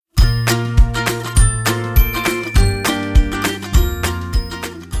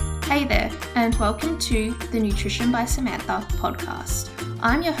Welcome to the Nutrition by Samantha podcast.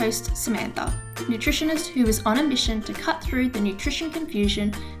 I'm your host, Samantha, nutritionist who is on a mission to cut through the nutrition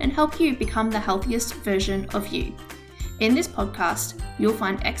confusion and help you become the healthiest version of you. In this podcast, you'll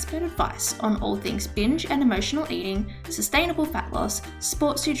find expert advice on all things binge and emotional eating, sustainable fat loss,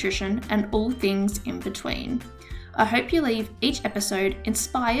 sports nutrition, and all things in between. I hope you leave each episode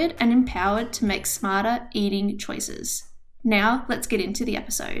inspired and empowered to make smarter eating choices. Now, let's get into the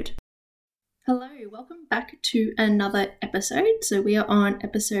episode. Hello, welcome back to another episode. So we are on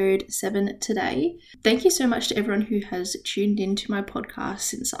episode 7 today. Thank you so much to everyone who has tuned into my podcast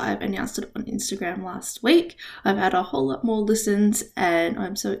since I've announced it on Instagram last week. I've had a whole lot more listens and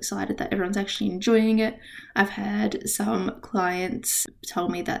I'm so excited that everyone's actually enjoying it. I've had some clients tell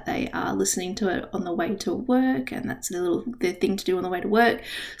me that they are listening to it on the way to work and that's their thing to do on the way to work.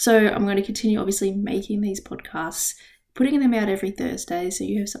 So I'm going to continue obviously making these podcasts, putting them out every Thursday so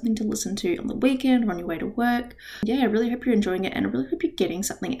you have something to listen to on the weekend or on your way to work. Yeah, I really hope you're enjoying it and I really hope you're getting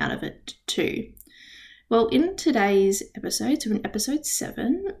something out of it too. Well, in today's episode, so in episode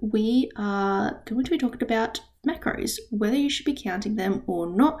 7, we are going to be talking about macros, whether you should be counting them or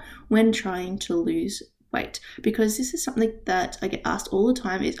not when trying to lose weight, because this is something that I get asked all the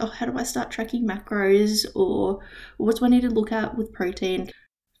time is, how do I start tracking macros, or what do I need to look at with protein,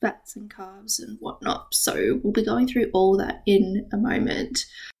 fats and carbs and whatnot. So we'll be going through all that in a moment.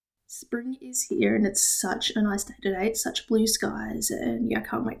 Spring is here and it's such a nice day today. It's such blue skies and yeah, I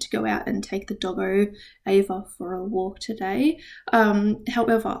can't wait to go out and take the doggo Ava for a walk today.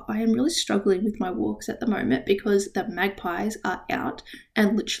 However, I am really struggling with my walks at the moment because the magpies are out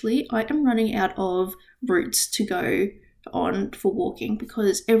and literally I am running out of routes to go on for walking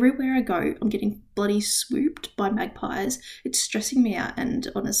because everywhere I go I'm getting bloody swooped by magpies. It's stressing me out and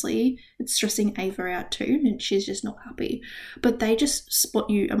honestly it's stressing Ava out too and she's just not happy, but they just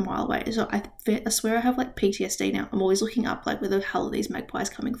spot you a mile away. So I swear I have like PTSD now. I'm always looking up like where the hell are these magpies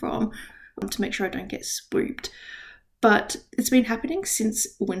coming from to make sure I don't get swooped. But it's been happening since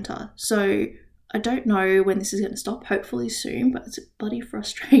winter, so I don't know when this is going to stop, hopefully soon, but it's bloody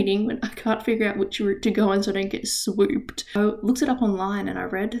frustrating when I can't figure out which route to go on so I don't get swooped. I looked it up online and I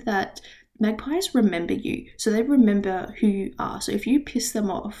read that magpies remember you. So they remember who you are. So if you piss them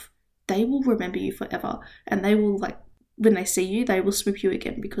off, they will remember you forever. And they will when they see you, they will swoop you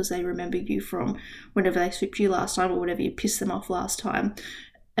again because they remember you from whenever they swooped you last time or whenever you pissed them off last time.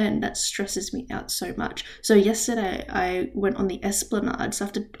 And that stresses me out so much. So yesterday I went on the Esplanade.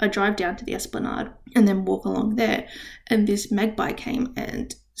 So I drive down to the Esplanade and then walk along there. And this magpie came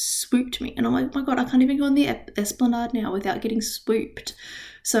and swooped me. And I'm like, oh my God, I can't even go on the Esplanade now without getting swooped.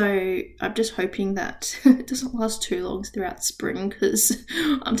 So I'm just hoping that it doesn't last too long throughout spring because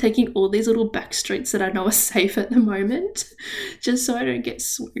I'm taking all these little back streets that I know are safe at the moment just so I don't get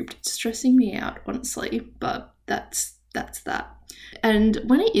swooped. It's stressing me out, honestly. But that's that. And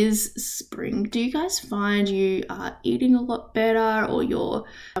when it is spring, do you guys find you are eating a lot better or you're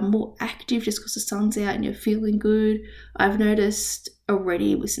more active just because the sun's out and you're feeling good? I've noticed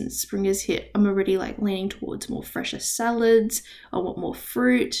already since spring has hit, I'm already leaning towards more fresher salads. I want more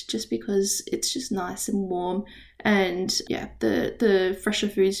fruit just because it's just nice and warm. And yeah, the fresher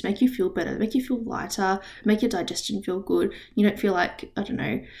foods make you feel better, make you feel lighter, make your digestion feel good. You don't feel like, I don't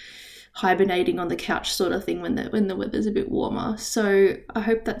know, hibernating on the couch sort of thing when the weather's a bit warmer. So I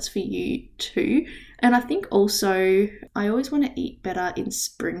hope that's for you too. And I think also I always want to eat better in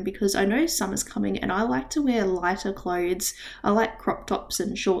spring because I know summer's coming and I like to wear lighter clothes. I like crop tops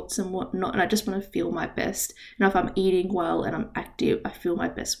and shorts and whatnot, and I just want to feel my best. And if I'm eating well and I'm active, I feel my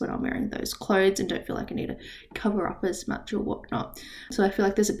best when I'm wearing those clothes and don't feel like I need to cover up as much or whatnot. So I feel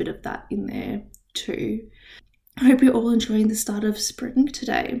like there's a bit of that in there too. I hope you're all enjoying the start of spring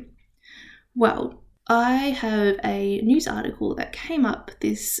today. Well, I have a news article that came up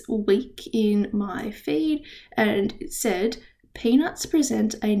this week in my feed and it said, peanuts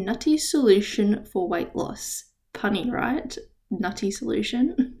present a nutty solution for weight loss. Punny, right? Nutty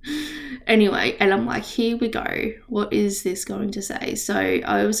solution. Anyway, and I'm like, here we go. What is this going to say? So I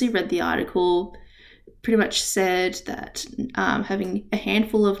obviously read the article, pretty much said that having a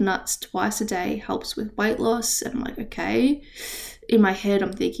handful of nuts twice a day helps with weight loss. And I'm like, okay. In my head,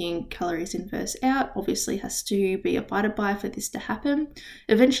 I'm thinking calories in versus out obviously has to be abided by for this to happen.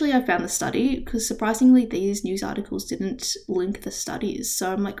 Eventually, I found the study because surprisingly, these news articles didn't link the studies.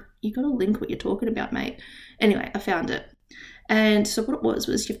 So I'm like, you got to link what you're talking about, mate. Anyway, I found it. And so what it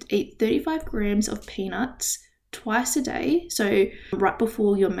was you have to eat 35 grams of peanuts twice a day. So right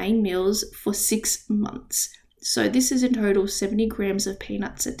before your main meals for 6 months. So this is in total 70 grams of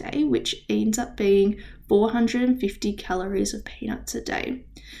peanuts a day, which ends up being 450 calories of peanuts a day.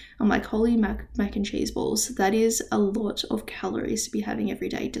 I'm like, holy mac and cheese balls. That is a lot of calories to be having every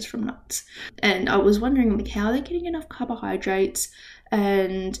day just from nuts. And I was wondering, like, how are they getting enough carbohydrates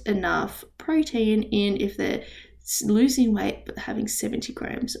and enough protein in if they're losing weight but having 70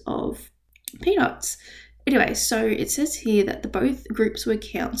 grams of peanuts? Anyway, so it says here that both groups were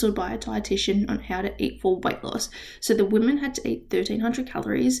counselled by a dietitian on how to eat for weight loss. So the women had to eat 1,300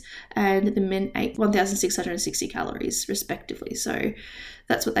 calories and the men ate 1,660 calories respectively. So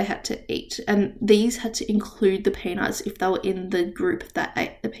that's what they had to eat. And these had to include the peanuts if they were in the group that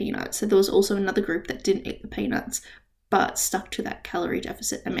ate the peanuts. So there was also another group that didn't eat the peanuts but stuck to that calorie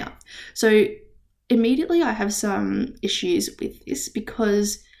deficit amount. So immediately I have some issues with this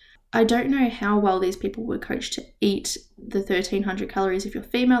because I don't know how well these people were coached to eat the 1,300 calories if you're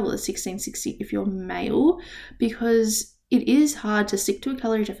female or the 1,660 if you're male, because it is hard to stick to a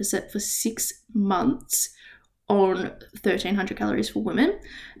calorie deficit for 6 months on 1,300 calories for women.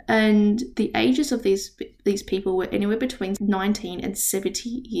 And the ages of these people were anywhere between 19 and 70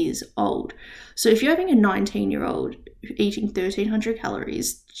 years old. So if you're having a 19-year-old eating 1,300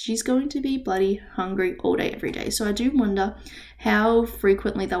 calories, she's going to be bloody hungry all day, every day. So I do wonder how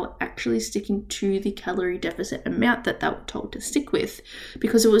frequently they were actually sticking to the calorie deficit amount that they were told to stick with,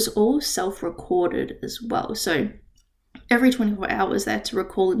 because it was all self-recorded as well. So every 24 hours they had to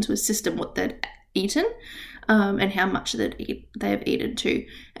recall into a system what they'd eaten and how much they have eaten too.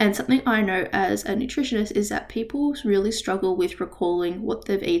 And something I know as a nutritionist is that people really struggle with recalling what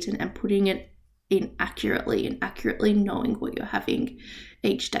they've eaten and putting it in accurately and accurately knowing what you're having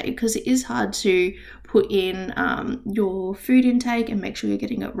each day, because it is hard to put in your food intake and make sure you're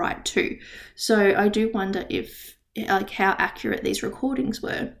getting it right too. So I do wonder if how accurate these recordings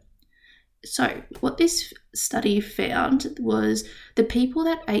were. So what this study found was the people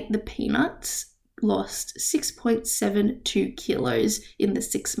that ate the peanuts lost 6.72 kilos in the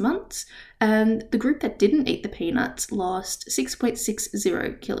 6 months, and the group that didn't eat the peanuts lost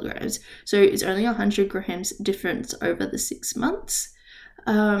 6.60 kilograms. So it's only 100 grams difference over the 6 months.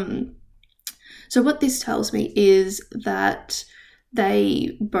 So what this tells me is that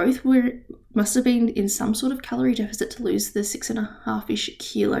they both must have been in some sort of calorie deficit to lose the 6.5-ish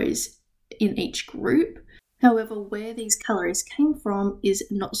kilos in each group. However, where these calories came from is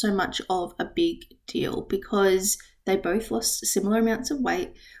not so much of a big deal, because they both lost similar amounts of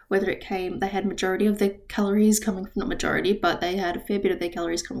weight, whether they had majority of their calories coming from, not majority, but they had a fair bit of their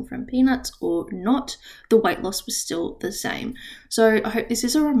calories coming from peanuts or not, the weight loss was still the same. So I hope this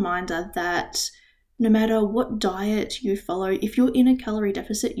is a reminder that no matter what diet you follow, if you're in a calorie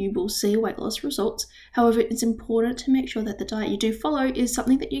deficit, you will see weight loss results. However, it's important to make sure that the diet you do follow is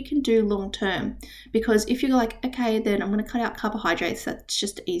something that you can do long term. Because if you're like, okay, then I'm going to cut out carbohydrates, that's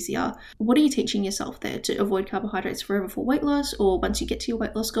just easier. What are you teaching yourself there? To avoid carbohydrates forever for weight loss? Or once you get to your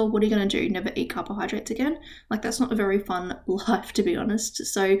weight loss goal, what are you going to do? Never eat carbohydrates again? Like, that's not a very fun life, to be honest.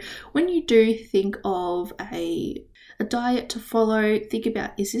 So when you do think of a diet to follow, think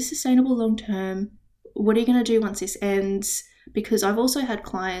about, is this sustainable long term? What are you going to do once this ends? Because I've also had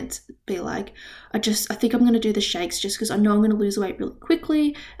clients be like, I think I'm going to do the shakes just because I know I'm going to lose weight really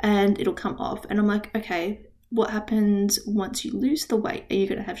quickly and it'll come off. And I'm like, okay, what happens once you lose the weight? Are you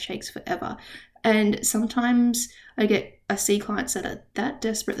going to have shakes forever? And sometimes I see clients that are that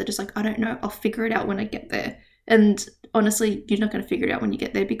desperate. They're just like, I don't know, I'll figure it out when I get there. And honestly, you're not going to figure it out when you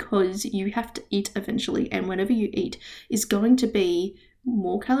get there, because you have to eat eventually. And whenever you eat is going to be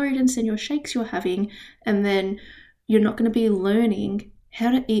more calorie dense than your shakes you're having, and then you're not going to be learning how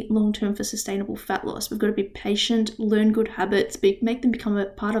to eat long-term for sustainable fat loss. We've got to be patient, learn good habits, make them become a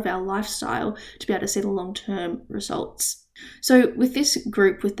part of our lifestyle to be able to see the long-term results. So with this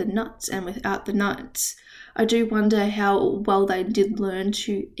group, with the nuts and without the nuts, I do wonder how well they did learn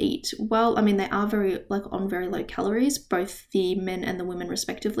to eat well. I mean, they are on very low calories, both the men and the women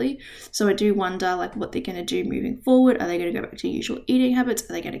respectively. So I do wonder what they're going to do moving forward. Are they going to go back to usual eating habits?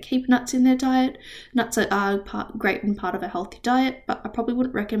 Are they going to keep nuts in their diet? Nuts are great and part of a healthy diet, but I probably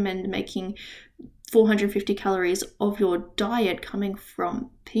wouldn't recommend making 450 calories of your diet coming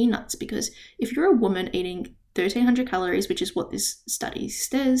from peanuts, because if you're a woman eating 1,300 calories, which is what this study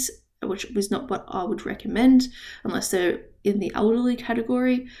says, which was not what I would recommend unless they're in the elderly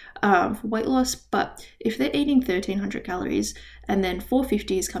category for weight loss. But if they're eating 1,300 calories and then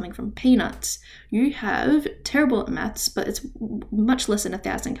 450 is coming from peanuts, you have, terrible at maths, but it's much less than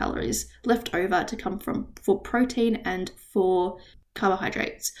 1,000 calories left over to come from for protein and for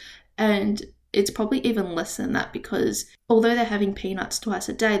carbohydrates. And it's probably even less than that, because although they're having peanuts twice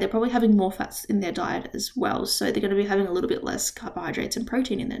a day, they're probably having more fats in their diet as well. So they're going to be having a little bit less carbohydrates and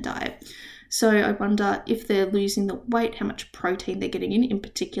protein in their diet. So I wonder if they're losing the weight, how much protein they're getting in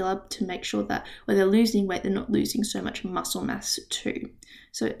particular, to make sure that when they're losing weight, they're not losing so much muscle mass too.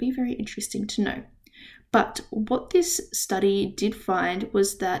 So it'd be very interesting to know. But what this study did find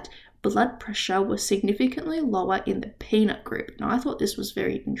was that blood pressure was significantly lower in the peanut group. Now, I thought this was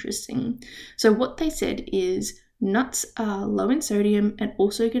very interesting. So what they said is nuts are low in sodium and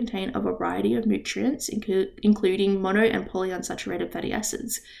also contain a variety of nutrients, including mono and polyunsaturated fatty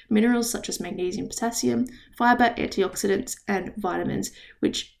acids, minerals such as magnesium, potassium, fiber, antioxidants, and vitamins,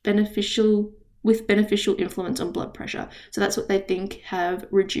 with beneficial influence on blood pressure. So that's what they think have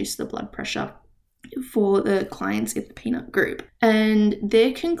reduced the blood pressure for the clients in the peanut group. And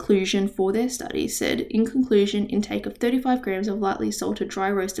their conclusion for their study said, in conclusion, intake of 35 grams of lightly salted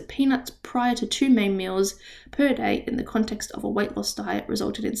dry roasted peanuts prior to 2 main meals per day in the context of a weight loss diet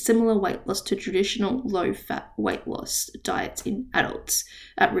resulted in similar weight loss to traditional low-fat weight loss diets in adults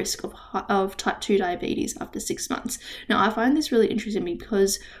at risk of type 2 diabetes after 6 months. Now, I find this really interesting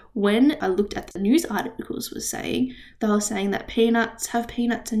because when I looked at the news articles they were saying that have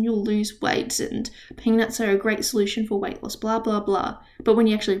peanuts and you'll lose weight, and peanuts are a great solution for weight loss, blah, blah, blah. But when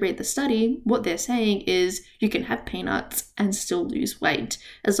you actually read the study, what they're saying is you can have peanuts and still lose weight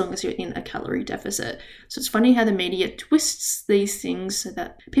as long as you're in a calorie deficit. So it's funny how the media twists these things so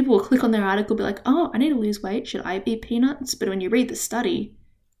that people will click on their article, be like, oh, I need to lose weight. Should I eat peanuts? But when you read the study,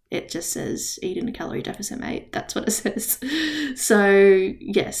 it just says eat in a calorie deficit, mate. That's what it says. So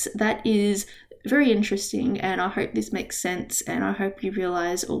yes, that is very interesting, and I hope this makes sense, and I hope you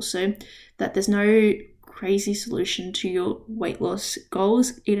realize also that there's no crazy solution to your weight loss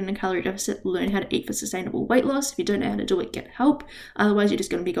goals. Eat in a calorie deficit, learn how to eat for sustainable weight loss. If you don't know how to do it, get help. Otherwise, you're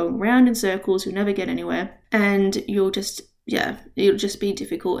just going to be going round in circles, you'll never get anywhere, and it'll just be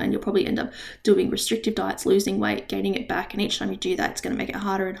difficult, and you'll probably end up doing restrictive diets, losing weight, gaining it back, and each time you do that, it's going to make it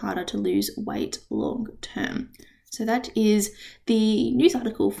harder and harder to lose weight long term. So that is the news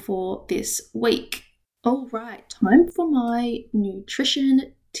article for this week. All right, time for my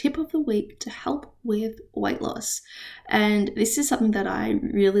nutrition tip of the week to help with weight loss. And this is something that I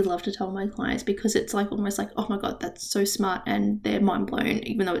really love to tell my clients, because it's like almost like, oh my God, that's so smart, and they're mind blown,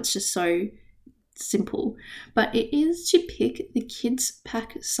 even though it's just so simple. But it is to pick the kids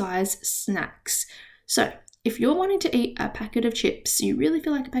pack size snacks. So if you're wanting to eat a packet of chips, you really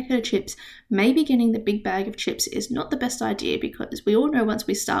feel like a packet of chips, maybe getting the big bag of chips is not the best idea, because we all know once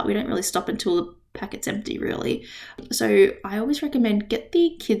we start, we don't really stop until the packet's empty, really. So I always recommend get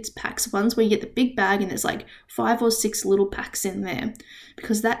the kids packs, ones where you get the big bag and there's like 5 or 6 little packs in there,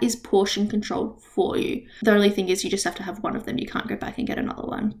 because that is portion controlled for you. The only thing is you just have to have one of them. You can't go back and get another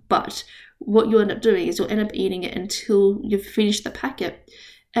one. But what you'll end up doing is you'll end up eating it until you've finished the packet.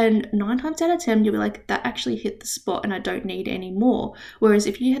 And 9 times out of 10, you'll be like, that actually hit the spot and I don't need any more. Whereas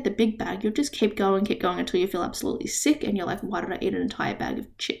if you had the big bag, you'll just keep going until you feel absolutely sick and you're like, why did I eat an entire bag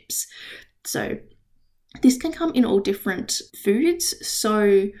of chips? So this can come in all different foods.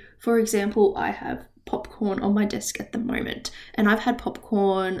 So for example, I have popcorn on my desk at the moment, and I've had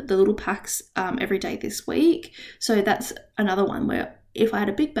popcorn, the little packs, every day this week. So that's another one where if I had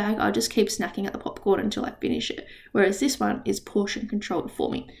a big bag, I'll just keep snacking at the popcorn until I finish it. Whereas this one is portion controlled for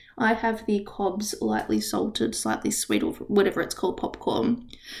me. I have the Cobb's lightly salted, slightly sweet, or whatever it's called, popcorn.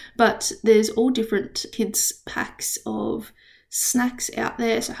 But there's all different kids packs of snacks out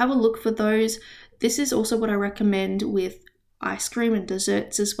there, so have a look for those. This is also what I recommend with ice cream and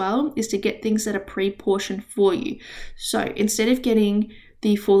desserts as well, is to get things that are pre-portioned for you. So instead of getting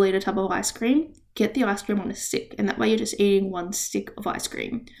the 4-litre tub of ice cream, get the ice cream on a stick, and that way you're just eating one stick of ice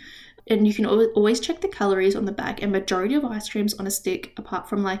cream. And you can always check the calories on the back, and majority of ice creams on a stick, apart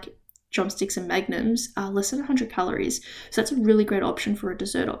from like drumsticks and magnums, are less than 100 calories. So that's a really great option for a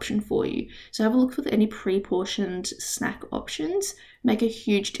dessert option for you. So have a look for any pre-portioned snack options. Make a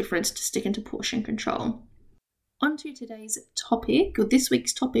huge difference to sticking to portion control. On to today's topic, or this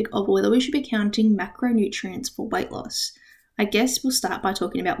week's topic, of whether we should be counting macronutrients for weight loss. I guess we'll start by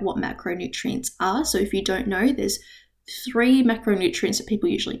talking about what macronutrients are. So if you don't know, there's 3 macronutrients that people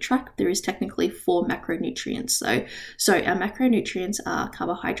usually track. There is technically 4 macronutrients though. So our macronutrients are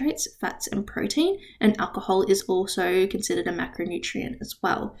carbohydrates, fats, and protein, and alcohol is also considered a macronutrient as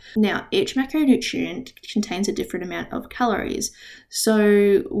well. Now, each macronutrient contains a different amount of calories.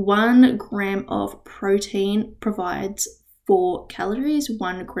 So 1 gram of protein provides 4 calories,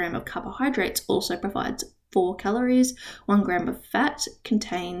 1 gram of carbohydrates also provides 4 calories, 1 gram of fat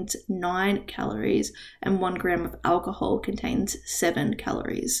contains 9 calories, and 1 gram of alcohol contains 7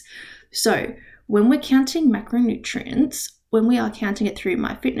 calories. So when we're counting macronutrients, when we are counting it through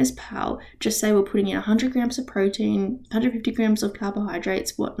MyFitnessPal, just say we're putting in 100 grams of protein, 150 grams of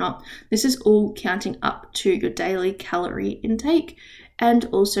carbohydrates, whatnot. This is all counting up to your daily calorie intake and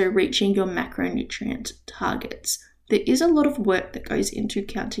also reaching your macronutrient targets. There is a lot of work that goes into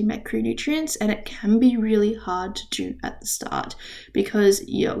counting macronutrients, and it can be really hard to do at the start because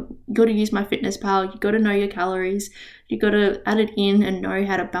you got to use MyFitnessPal, you got to know your calories, you got to add it in and know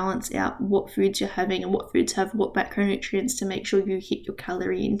how to balance out what foods you're having and what foods have what macronutrients to make sure you hit your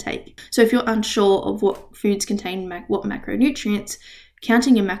calorie intake. So if you're unsure of what foods contain what macronutrients,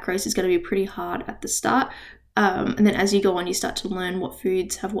 counting your macros is going to be pretty hard at the start. And then as you go on, you start to learn what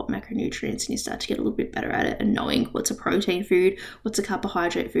foods have what macronutrients, and you start to get a little bit better at it and knowing what's a protein food, what's a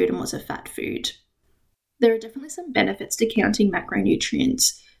carbohydrate food, and what's a fat food. There are definitely some benefits to counting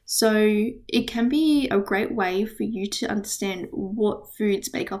macronutrients. So it can be a great way for you to understand what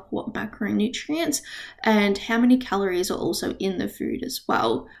foods make up what macronutrients and how many calories are also in the food as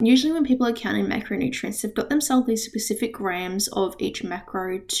well. Usually when people are counting macronutrients, they've got themselves these specific grams of each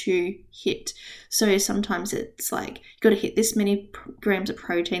macro to hit. So sometimes it's like, you've got to hit this many grams of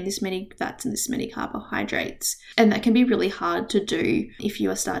protein, this many fats, and this many carbohydrates. And that can be really hard to do if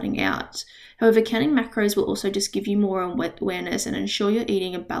you are starting out. However, counting macros will also just give you more awareness and ensure you're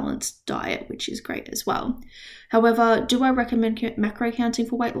eating a balanced diet, which is great as well. However, do I recommend macro counting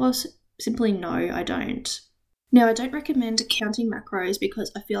for weight loss? Simply no, I don't. Now, I don't recommend counting macros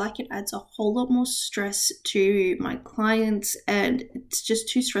because I feel like it adds a whole lot more stress to my clients, and it's just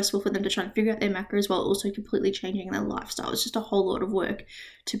too stressful for them to try and figure out their macros while also completely changing their lifestyle. It's just a whole lot of work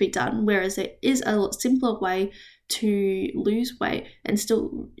to be done, whereas there is a lot simpler way to lose weight and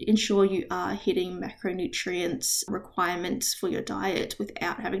still ensure you are hitting macronutrients requirements for your diet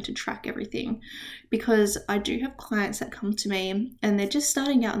without having to track everything. Because I do have clients that come to me and they're just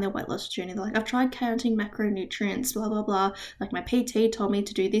starting out on their weight loss journey. They're like, I've tried counting macronutrients, blah, blah, blah. Like my PT told me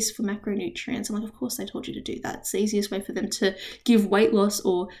to do this for macronutrients. I'm like, of course they told you to do that. It's the easiest way for them to give weight loss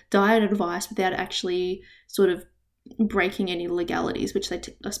or diet advice without actually sort of breaking any legalities, which I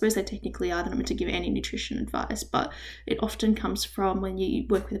suppose they technically are. They're not meant to give any nutrition advice, but it often comes from when you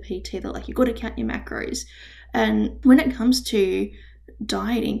work with a PT, they're like, you've got to count your macros. And when it comes to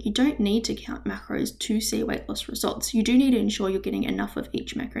dieting, you don't need to count macros to see weight loss results. You do need to ensure you're getting enough of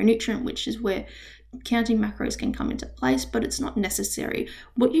each macronutrient, which is where counting macros can come into place, but it's not necessary.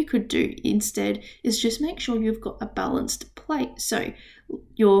 What you could do instead is just make sure you've got a balanced plate. So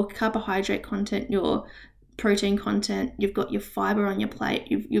your carbohydrate content, your protein content, you've got your fiber on your plate,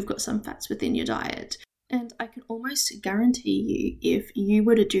 you've got some fats within your diet. And I can almost guarantee you, if you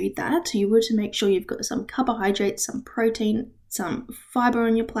were to do that, you were to make sure you've got some carbohydrates, some protein, some fiber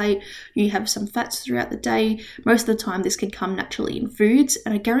on your plate, you have some fats throughout the day. Most of the time this can come naturally in foods,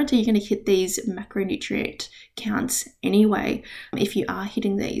 and I guarantee you're going to hit these macronutrient counts anyway if you are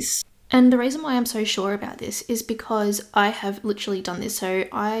hitting these. And the reason why I'm so sure about this is because I have literally done this. So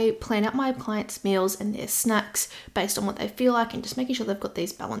I plan out my clients' meals and their snacks based on what they feel like and just making sure they've got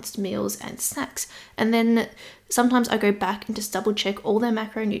these balanced meals and snacks. And then sometimes I go back and just double check all their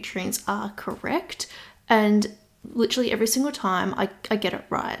macronutrients are correct. And literally every single time I get it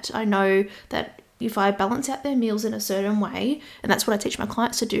right. I know that if I balance out their meals in a certain way, and that's what I teach my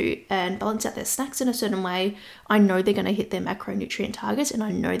clients to do, and balance out their snacks in a certain way, I know they're going to hit their macronutrient targets, and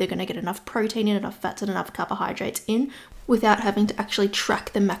I know they're going to get enough protein in, enough fats, and enough carbohydrates in without having to actually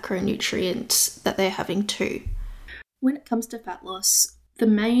track the macronutrients that they're having too. When it comes to fat loss, the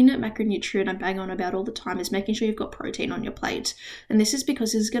main macronutrient I bang on about all the time is making sure you've got protein on your plate. And this is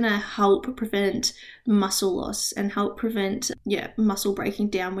because it's going to help prevent muscle loss and help prevent muscle breaking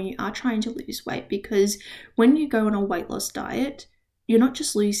down when you are trying to lose weight. Because when you go on a weight loss diet, you're not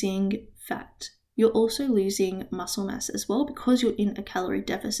just losing fat, you're also losing muscle mass as well because you're in a calorie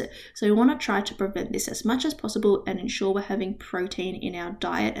deficit. So you want to try to prevent this as much as possible and ensure we're having protein in our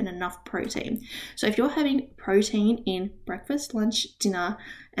diet and enough protein. So if you're having protein in breakfast, lunch, dinner,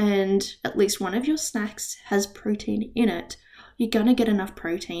 and at least one of your snacks has protein in it, you're going to get enough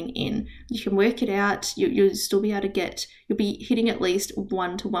protein in. You can work it out. You'll still be able to you'll be hitting at least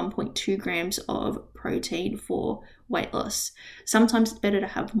 1 to 1.2 grams of protein for weight loss. Sometimes it's better to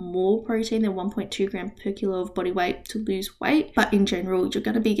have more protein than 1.2 grams per kilo of body weight to lose weight. But in general, you're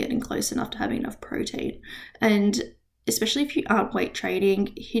going to be getting close enough to having enough protein. And especially if you aren't weight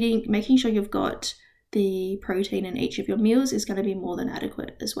training, making sure you've got the protein in each of your meals is going to be more than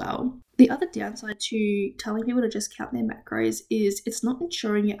adequate as well. The other downside to telling people to just count their macros is it's not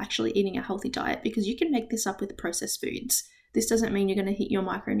ensuring you're actually eating a healthy diet, because you can make this up with processed foods. This doesn't mean you're going to hit your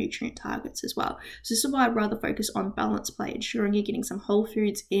micronutrient targets as well. So this is why I'd rather focus on balanced play, ensuring you're getting some whole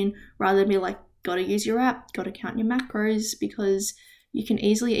foods in, rather than be like, got to use your app, got to count your macros, because you can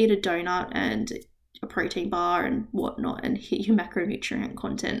easily eat a donut and a protein bar and whatnot and hit your macronutrient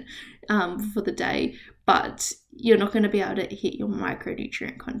content for the day, but you're not going to be able to hit your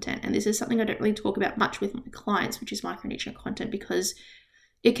micronutrient content. And this is something I don't really talk about much with my clients, which is micronutrient content, because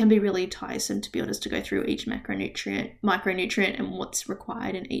it can be really tiresome, to be honest, to go through each micronutrient and what's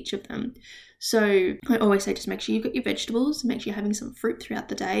required in each of them. So I always say just make sure you've got your vegetables, make sure you're having some fruit throughout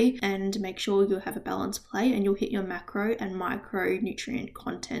the day, and make sure you have a balanced plate, and you'll hit your macro and micronutrient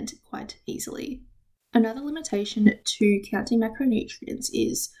content quite easily. Another limitation to counting macronutrients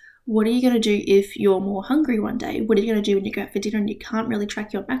is, what are you going to do if you're more hungry one day? What are you going to do when you go out for dinner and you can't really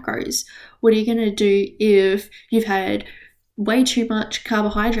track your macros? What are you going to do if you've had way too much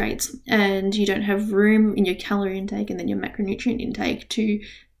carbohydrates and you don't have room in your calorie intake and then your macronutrient intake to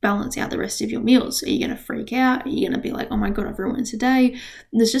balance out the rest of your meals? Are you going to freak out? Are you going to be like, oh my God, I've ruined today?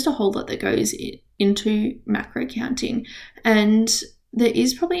 There's just a whole lot that goes into macro counting. And there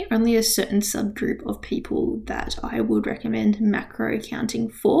is probably only a certain subgroup of people that I would recommend macro counting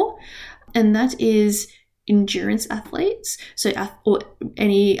for, and that is endurance athletes, or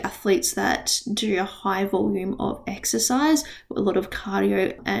any athletes that do a high volume of exercise, a lot of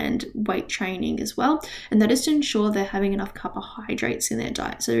cardio and weight training as well, and that is to ensure they're having enough carbohydrates in their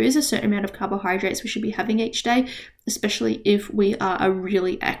diet. So there is a certain amount of carbohydrates we should be having each day, especially if we are a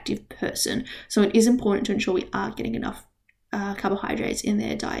really active person. So it is important to ensure we are getting enough carbohydrates in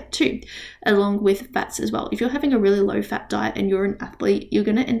their diet too, along with fats as well. If you're having a really low fat diet and you're an athlete, you're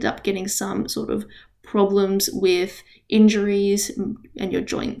going to end up getting some sort of problems with injuries and your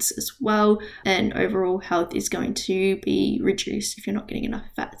joints as well, and overall health is going to be reduced if you're not getting enough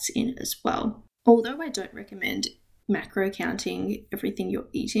fats in as well. Although I don't recommend macro counting everything you're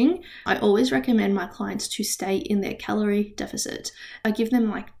eating, I always recommend my clients to stay in their calorie deficit. I give them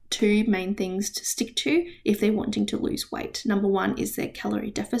like two main things to stick to if they're wanting to lose weight. Number one is their calorie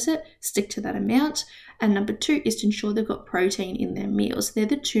deficit, stick to that amount. And number two is to ensure they've got protein in their meals. They're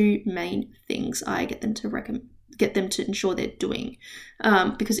the two main things I get them to ensure they're doing.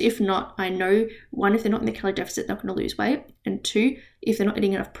 Because if not, I know, one, if they're not in the calorie deficit, they're not going to lose weight. And two, if they're not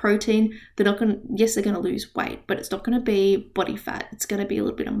eating enough protein, they're going to lose weight, but it's not going to be body fat. It's going to be a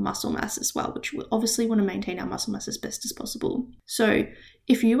little bit of muscle mass as well, which we obviously want to maintain our muscle mass as best as possible. So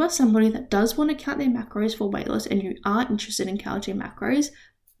if you are somebody that does want to count their macros for weight loss and you are interested in counting macros,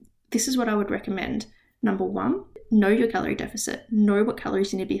 this is what I would recommend. Number one, know your calorie deficit. Know what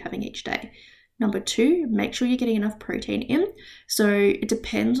calories you need to be having each day. Number two, make sure you're getting enough protein in. So it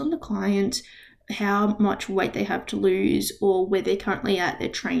depends on the client, how much weight they have to lose or where they're currently at their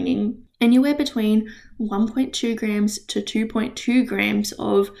training. Anywhere between 1.2 grams to 2.2 grams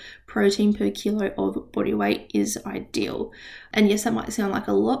of protein per kilo of body weight is ideal. And yes, that might sound like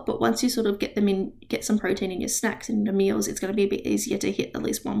a lot, but once you sort of get some protein in your snacks and your meals, it's going to be a bit easier to hit at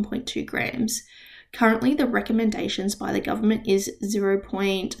least 1.2 grams. Currently, the recommendations by the government is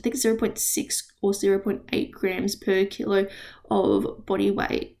 0.6 or 0.8 grams per kilo of body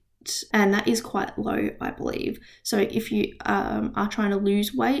weight. And that is quite low, I believe. So if you are trying to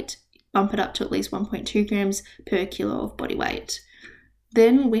lose weight, bump it up to at least 1.2 grams per kilo of body weight.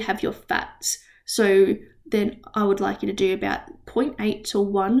 Then we have your fats. So then I would like you to do about 0.8 to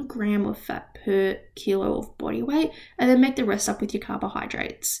 1 gram of fat per kilo of body weight, and then make the rest up with your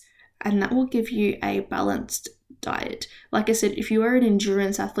carbohydrates. And that will give you a balanced diet. Like I said, if you are an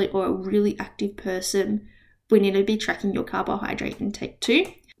endurance athlete or a really active person, we need to be tracking your carbohydrate intake too.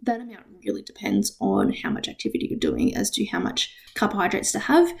 That amount really depends on how much activity you're doing as to how much carbohydrates to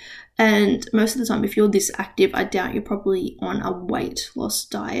have. And most of the time, if you're this active, I doubt you're probably on a weight loss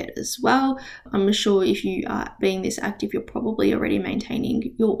diet as well. I'm sure if you are being this active, you're probably already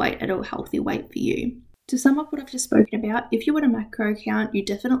maintaining your weight at a healthy weight for you. To sum up what I've just spoken about, if you want a macro count, you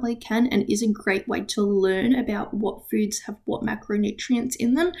definitely can, and is a great way to learn about what foods have what macronutrients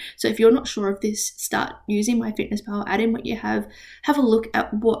in them. So if you're not sure of this, start using MyFitnessPal, add in what you have a look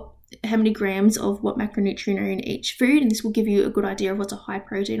at how many grams of what macronutrient are in each food, and this will give you a good idea of what's a high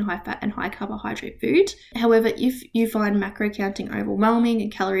protein, high fat, and high carbohydrate food. However, if you find macro counting overwhelming and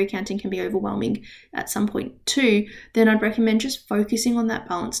calorie counting can be overwhelming at some point too, then I'd recommend just focusing on that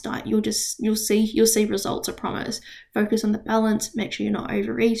balanced diet. You'll see results, I promise. Focus on the balance, make sure you're not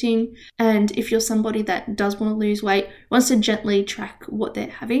overeating, and if you're somebody that does want to lose weight, wants to gently track what they're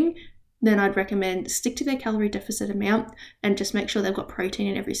having, then I'd recommend stick to their calorie deficit amount and just make sure they've got protein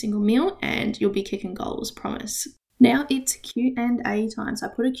in every single meal, and you'll be kicking goals, promise. Now it's Q&A time. So I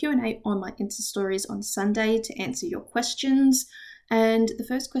put a Q&A on my Insta stories on Sunday to answer your questions. And the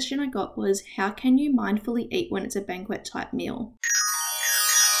first question I got was, how can you mindfully eat when it's a banquet type meal?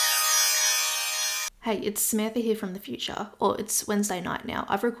 Hey, it's Samantha here from the future, or it's Wednesday night now.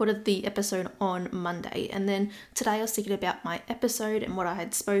 I've recorded the episode on Monday, and then today I was thinking about my episode and what I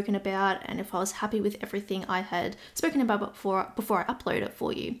had spoken about, and if I was happy with everything I had spoken about before I upload it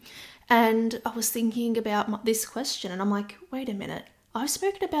for you. And I was thinking about this question, and I'm like, wait a minute, I've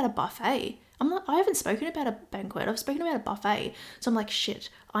spoken about a buffet. I haven't spoken about a banquet, I've spoken about a buffet. So I'm like, shit,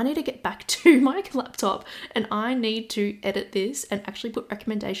 I need to get back to my laptop and I need to edit this and actually put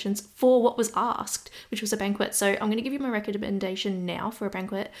recommendations for what was asked, which was a banquet. So I'm going to give you my recommendation now for a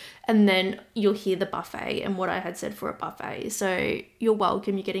banquet, and then you'll hear the buffet and what I had said for a buffet. So you're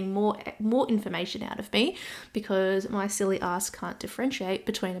welcome. You're getting more information out of me because my silly ass can't differentiate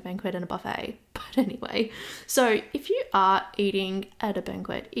between a banquet and a buffet. But anyway, so if you are eating at a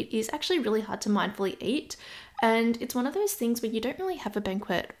banquet, it is actually really hard to mindfully eat. And it's one of those things where you don't really have a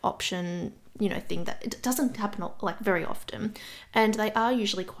banquet option, thing that it doesn't happen like very often. And they are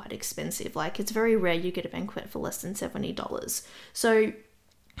usually quite expensive. Like it's very rare you get a banquet for less than $70. So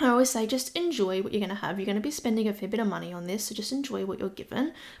I always say just enjoy what you're going to have. You're going to be spending a fair bit of money on this, so just enjoy what you're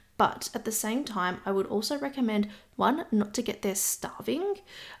given. But at the same time, I would also recommend, one, not to get there starving.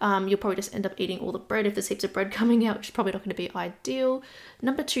 You'll probably just end up eating all the bread if there's heaps of bread coming out, which is probably not going to be ideal.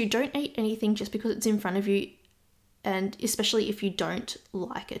 Number two, don't eat anything just because it's in front of you, and especially if you don't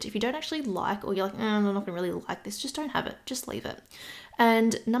like it. If you don't actually like, or you're like, I'm not going to really like this, just don't have it. Just leave it.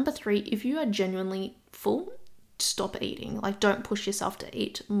 And number three, if you are genuinely full, stop eating. Like, don't push yourself to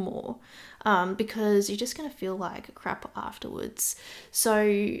eat more, because you're just going to feel like crap afterwards. So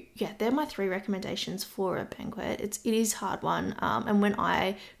yeah, they're my three recommendations for a banquet. It is a hard one. And when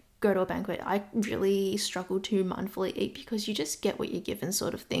I go to a banquet, I really struggle to mindfully eat because you just get what you're given,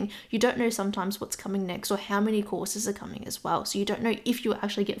 sort of thing. You don't know sometimes what's coming next or how many courses are coming as well. So you don't know if you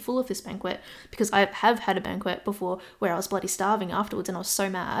actually get full of this banquet, because I have had a banquet before where I was bloody starving afterwards, and I was so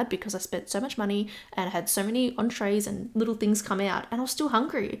mad because I spent so much money and I had so many entrees and little things come out, and I was still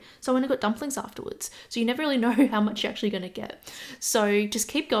hungry. So I went and got dumplings afterwards. So you never really know how much you're actually going to get. So just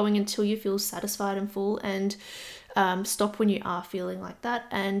keep going until you feel satisfied and full, and stop when you are feeling like that,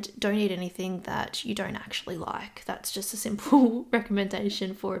 and don't eat anything that you don't actually like. That's just a simple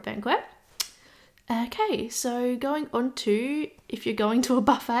recommendation for a banquet. Okay, so going on to if you're going to a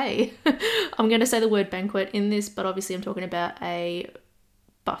buffet. I'm going to say the word banquet in this, but obviously I'm talking about a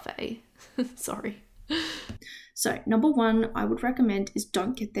buffet. Sorry. So number one, I would recommend is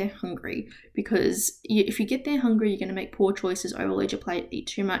don't get there hungry, because if you get there hungry, you're going to make poor choices, overload your plate, eat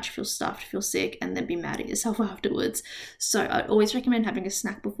too much, feel stuffed, feel sick, and then be mad at yourself afterwards. So I'd always recommend having a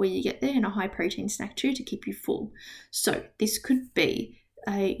snack before you get there, and a high protein snack too, to keep you full. So this could be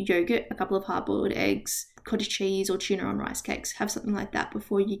a yogurt, a couple of hard-boiled eggs, cottage cheese, or tuna on rice cakes. Have something like that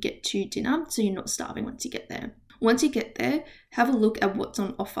before you get to dinner, so you're not starving once you get there. Once you get there, have a look at what's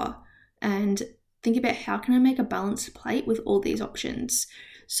on offer and think about, how can I make a balanced plate with all these options?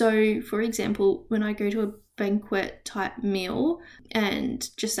 So for example, when I go to a banquet type meal and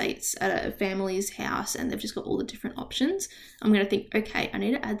just say it's at a family's house and they've just got all the different options, I'm going to think, okay, I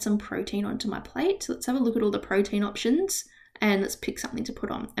need to add some protein onto my plate. So let's have a look at all the protein options and let's pick something to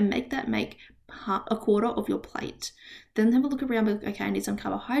put on and make a quarter of your plate. Then have a look around, okay, I need some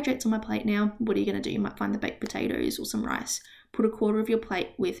carbohydrates on my plate now. What are you going to do? You might find the baked potatoes or some rice. Put a quarter of your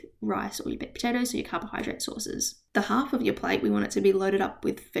plate with rice or your baked potatoes, so your carbohydrate sources. The half of your plate, we want it to be loaded up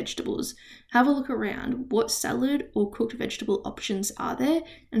with vegetables. Have a look around. What salad or cooked vegetable options are there,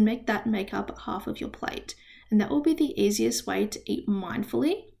 and make that make up half of your plate. And that will be the easiest way to eat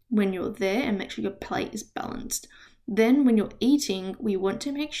mindfully when you're there, and make sure your plate is balanced. Then when you're eating, we want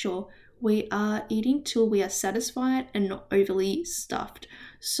to make sure we are eating till we are satisfied and not overly stuffed.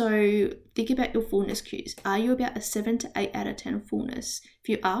 So think about your fullness cues. Are you about a 7 to 8 out of 10 fullness? If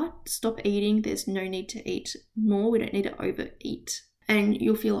you are, stop eating. There's no need to eat more. We don't need to overeat. And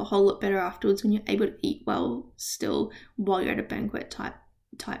you'll feel a whole lot better afterwards when you're able to eat well still while you're at a banquet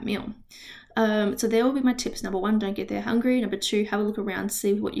type meal. So there will be my tips. Number one, don't get there hungry. Number two, have a look around,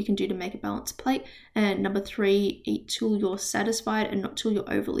 see what you can do to make a balanced plate. And number three, eat till you're satisfied and not till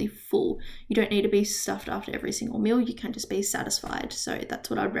you're overly full. You don't need to be stuffed after every single meal. You can just be satisfied. So that's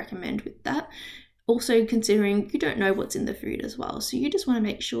what I'd recommend with that. Also considering you don't know what's in the food as well. So you just want to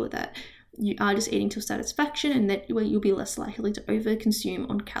make sure that you are just eating till satisfaction, and that you'll be less likely to over consume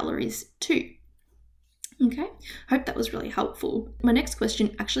on calories too. Okay, hope that was really helpful. My next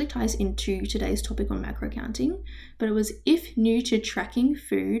question actually ties into today's topic on macro counting, but it was, if new to tracking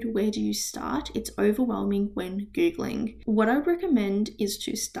food, where do you start? It's overwhelming when Googling. What I would recommend is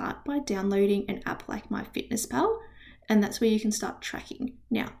to start by downloading an app like MyFitnessPal, and that's where you can start tracking.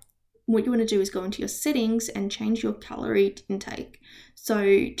 Now, what you want to do is go into your settings and change your calorie intake.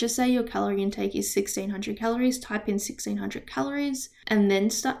 So just say your calorie intake is 1600 calories, type in 1600 calories and then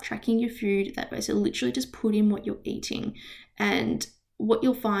start tracking your food that way. So literally just put in what you're eating. And what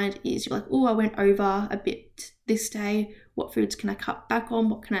you'll find is you're like, oh, I went over a bit this day. What foods can I cut back on?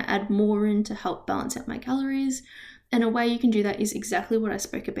 What can I add more in to help balance out my calories? And a way you can do that is exactly what I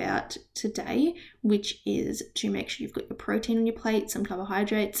spoke about today, which is to make sure you've got your protein on your plate, some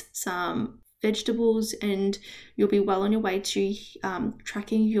carbohydrates, some vegetables, and you'll be well on your way to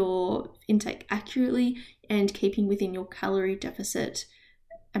tracking your intake accurately and keeping within your calorie deficit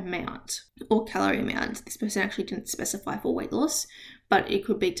amount or calorie amount. This person actually didn't specify for weight loss, but it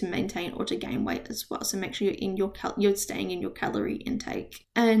could be to maintain or to gain weight as well. So make sure you're in you're staying in your calorie intake.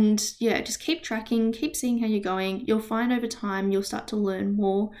 And yeah, just keep tracking, keep seeing how you're going. You'll find over time you'll start to learn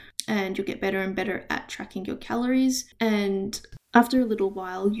more and you'll get better and better at tracking your calories. And after a little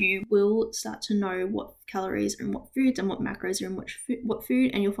while, you will start to know what calories are in what foods and what macros are in what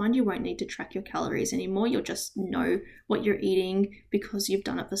food, and you'll find you won't need to track your calories anymore. You'll just know what you're eating because you've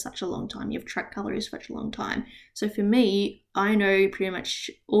done it for such a long time. You've tracked calories for such a long time. So for me, I know pretty much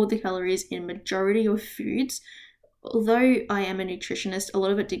all the calories in majority of foods. Although I am a nutritionist, a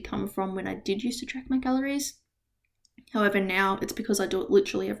lot of it did come from when I did used to track my calories. However, now it's because I do it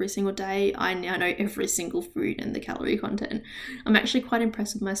literally every single day. I now know every single food and the calorie content. I'm actually quite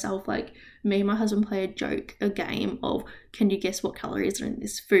impressed with myself. Like, me and my husband play a game of, can you guess what calories are in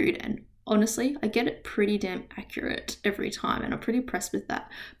this food? And honestly, I get it pretty damn accurate every time, and I'm pretty impressed with that.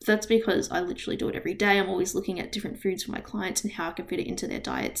 But that's because I literally do it every day. I'm always looking at different foods for my clients and how I can fit it into their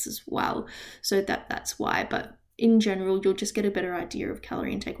diets as well. So that's why. But in general, you'll just get a better idea of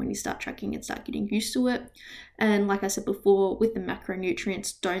calorie intake when you start tracking and start getting used to it. And like I said before, with the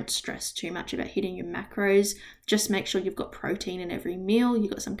macronutrients, don't stress too much about hitting your macros. Just make sure you've got protein in every meal, you've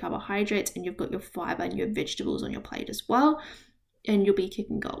got some carbohydrates, and you've got your fiber and your vegetables on your plate as well, and you'll be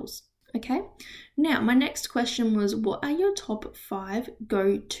kicking goals. Okay, now my next question was, what are your top 5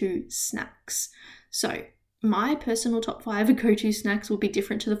 go-to snacks? So my personal top 5 go-to snacks will be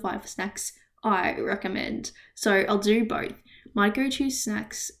different to the 5 snacks I recommend. So I'll do both. My go-to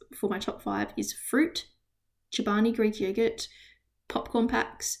snacks for my top 5 is fruit, Chobani Greek yogurt, popcorn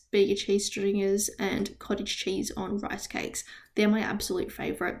packs, Bega cheese stringers, and cottage cheese on rice cakes. They're my absolute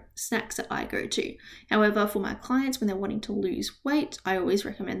favorite snacks that I go to. However, for my clients, when they're wanting to lose weight, I always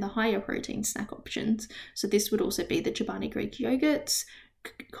recommend the higher protein snack options. So this would also be the Chobani Greek yogurts,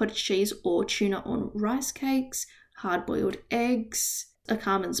 cottage cheese or tuna on rice cakes, hard-boiled eggs, a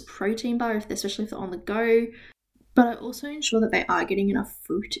Carmen's protein bar, especially if they're on the go. But I also ensure that they are getting enough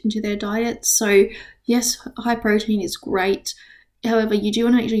fruit into their diet. So yes, high protein is great. However, you do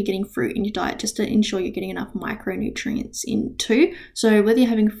want to make sure you're getting fruit in your diet just to ensure you're getting enough micronutrients in too. So whether you're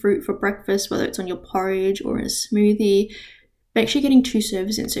having fruit for breakfast, whether it's on your porridge or in a smoothie, make sure you're getting 2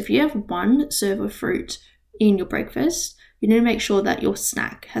 serves in. So if you have 1 serve of fruit in your breakfast, you need to make sure that your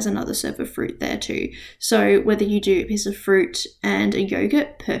snack has another serve of fruit there too. So whether you do a piece of fruit and a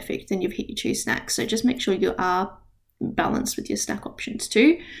yogurt, perfect, then you've hit your 2 snacks. So just make sure you are balanced with your snack options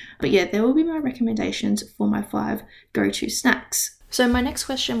too. But yeah, there will be my recommendations for my 5 go-to snacks. So my next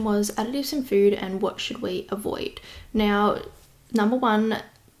question was additives in food and what should we avoid? Now, number one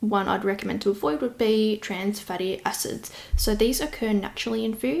I'd recommend to avoid would be trans fatty acids. So these occur naturally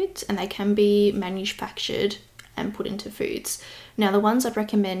in foods and they can be manufactured and put into foods. Now, the ones I'd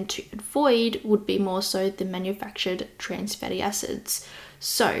recommend to avoid would be more so the manufactured trans fatty acids.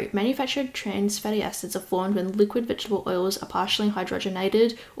 So, manufactured trans fatty acids are formed when liquid vegetable oils are partially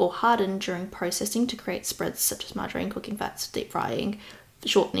hydrogenated or hardened during processing to create spreads such as margarine, cooking fats, deep frying,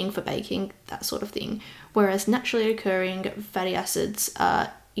 shortening for baking, that sort of thing. Whereas naturally occurring fatty acids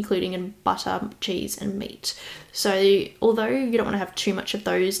are including in butter, cheese, and meat. So although you don't want to have too much of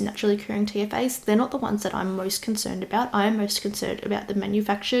those naturally occurring TFAs, they're not the ones that I'm most concerned about. I am most concerned about the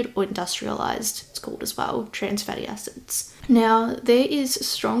manufactured or industrialized, it's called as well, trans fatty acids. Now, there is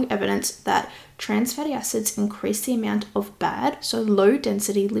strong evidence that trans fatty acids increase the amount of bad, so low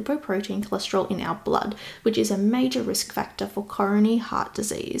density lipoprotein cholesterol in our blood, which is a major risk factor for coronary heart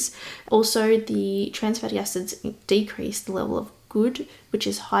disease. Also, the trans fatty acids decrease the level of good, which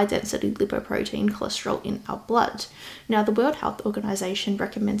is high density lipoprotein cholesterol in our blood. Now, the World Health Organization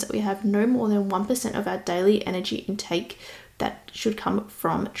recommends that we have no more than 1% of our daily energy intake that should come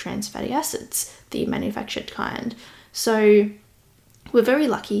from trans fatty acids, the manufactured kind. So we're very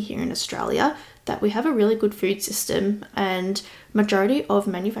lucky here in Australia that we have a really good food system, and majority of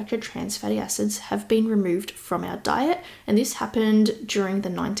manufactured trans fatty acids have been removed from our diet. And this happened during the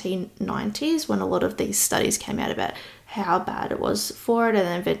 1990s when a lot of these studies came out about how bad it was for it, and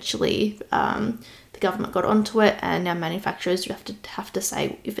then eventually the government got onto it, and now manufacturers have to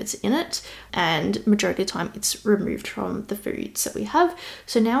say if it's in it, and majority of the time it's removed from the foods that we have.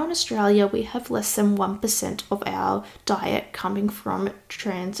 So now in Australia we have less than 1% of our diet coming from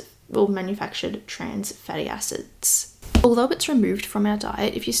manufactured trans fatty acids. Although it's removed from our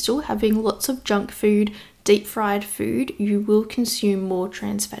diet, if you're still having lots of junk food, deep fried food, you will consume more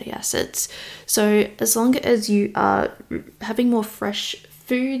trans fatty acids. So as long as you are having more fresh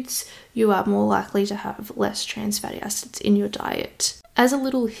foods, you are more likely to have less trans fatty acids in your diet. As a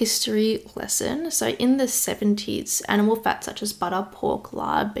little history lesson, so in the 70s, animal fats such as butter, pork,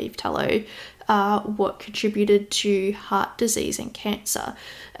 lard, beef tallow are what contributed to heart disease and cancer.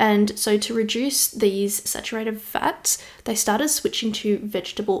 And so to reduce these saturated fats, they started switching to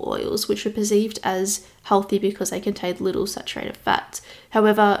vegetable oils, which were perceived as healthy because they contained little saturated fats.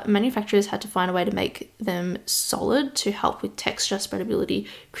 However, manufacturers had to find a way to make them solid to help with texture, spreadability,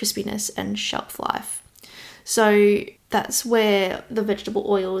 crispiness, and shelf life. So that's where the vegetable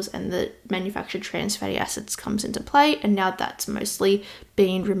oils and the manufactured trans fatty acids comes into play, and now that's mostly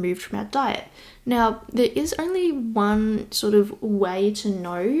being removed from our diet. Now, there is only one sort of way to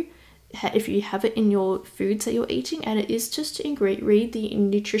know if you have it in your foods that you're eating, and it is just to read the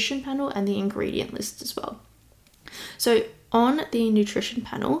nutrition panel and the ingredient list as well. So on the nutrition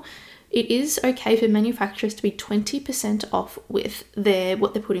panel, it is okay for manufacturers to be 20% off with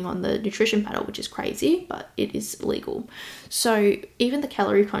what they're putting on the nutrition panel, which is crazy, but it is legal. So even the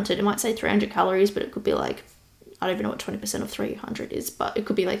calorie content, it might say 300 calories, but it could be like, I don't even know what 20% of 300 is, but it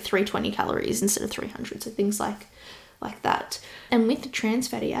could be like 320 calories instead of 300. So things like that. And with the trans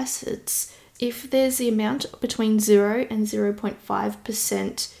fatty acids, if there's the amount between 0 and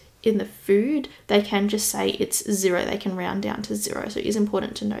 0.5% in the food, they can just say it's 0. They can round down to 0. So it is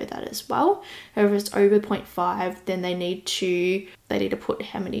important to know that as well. However, if it's over 0.5, then they need to put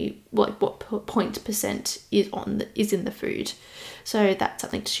what point percent is in the food. So that's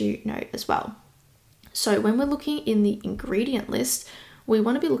something to note as well. So when we're looking in the ingredient list, we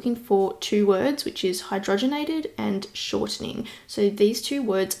want to be looking for two words, which is hydrogenated and shortening. So these two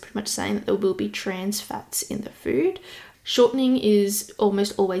words are pretty much saying that there will be trans fats in the food. Shortening is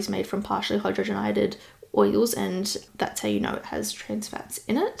almost always made from partially hydrogenated oils, and that's how you know it has trans fats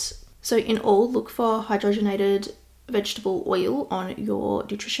in it. So in all, look for hydrogenated vegetable oil on your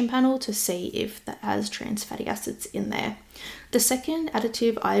nutrition panel to see if that has trans fatty acids in there. The second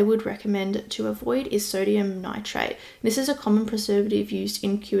additive I would recommend to avoid is sodium nitrate. This is a common preservative used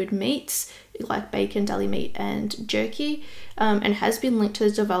in cured meats like bacon, deli meat, and jerky, and has been linked to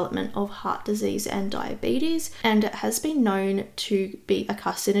the development of heart disease and diabetes, and it has been known to be a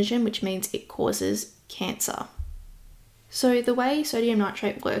carcinogen, which means it causes cancer. So the way sodium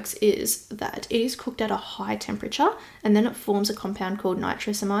nitrate works is that it is cooked at a high temperature, and then it forms a compound called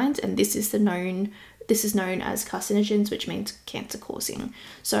nitrosamines, and this is known as carcinogens, which means cancer causing.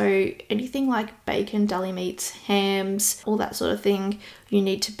 So anything like bacon, deli meats, hams, all that sort of thing, you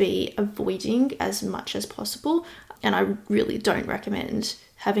need to be avoiding as much as possible. And I really don't recommend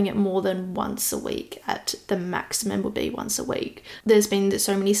having it more than once a week. At the maximum would be once a week. There's been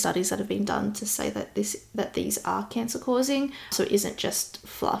so many studies that have been done to say that these are cancer causing. So it isn't just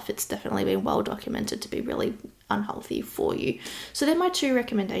fluff. It's definitely been well documented to be really unhealthy for you. So they're my two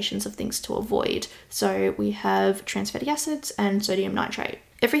recommendations of things to avoid. So we have trans fatty acids and sodium nitrate.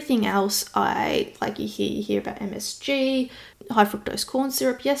 Everything else, you hear about MSG, high fructose corn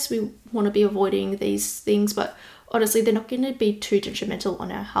syrup. Yes, we want to be avoiding these things, but honestly, they're not going to be too detrimental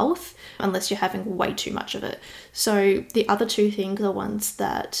on our health unless you're having way too much of it. So the other two things are ones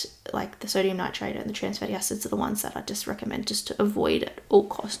that, like the sodium nitrate and the trans fatty acids, are the ones that I just recommend just to avoid at all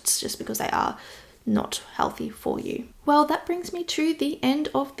costs, just because they are not healthy for you. Well, that brings me to the end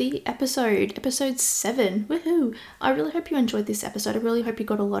of the episode 7. Woohoo! I really hope you enjoyed this episode. I really hope you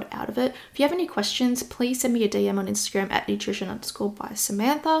got a lot out of it. If you have any questions, please send me a DM on Instagram at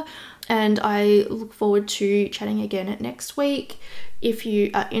nutrition_by_Samantha, and I look forward to chatting again next week. If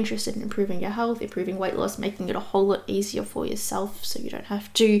you are interested in improving your health, improving weight loss, making it a whole lot easier for yourself so you don't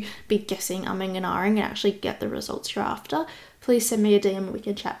have to be guessing, umming and ahhing, and actually get the results you're after, please send me a DM and we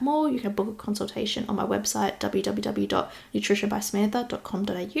can chat more. You can book a consultation on my website,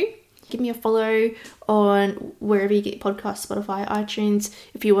 www.nutritionbysamantha.com.au. Give me a follow on wherever you get your podcasts, Spotify, iTunes.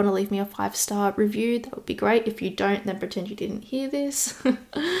 If you want to leave me a 5-star review, that would be great. If you don't, then pretend you didn't hear this.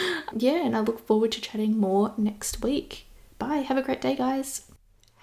 Yeah, and I look forward to chatting more next week. Bye. Have a great day, guys.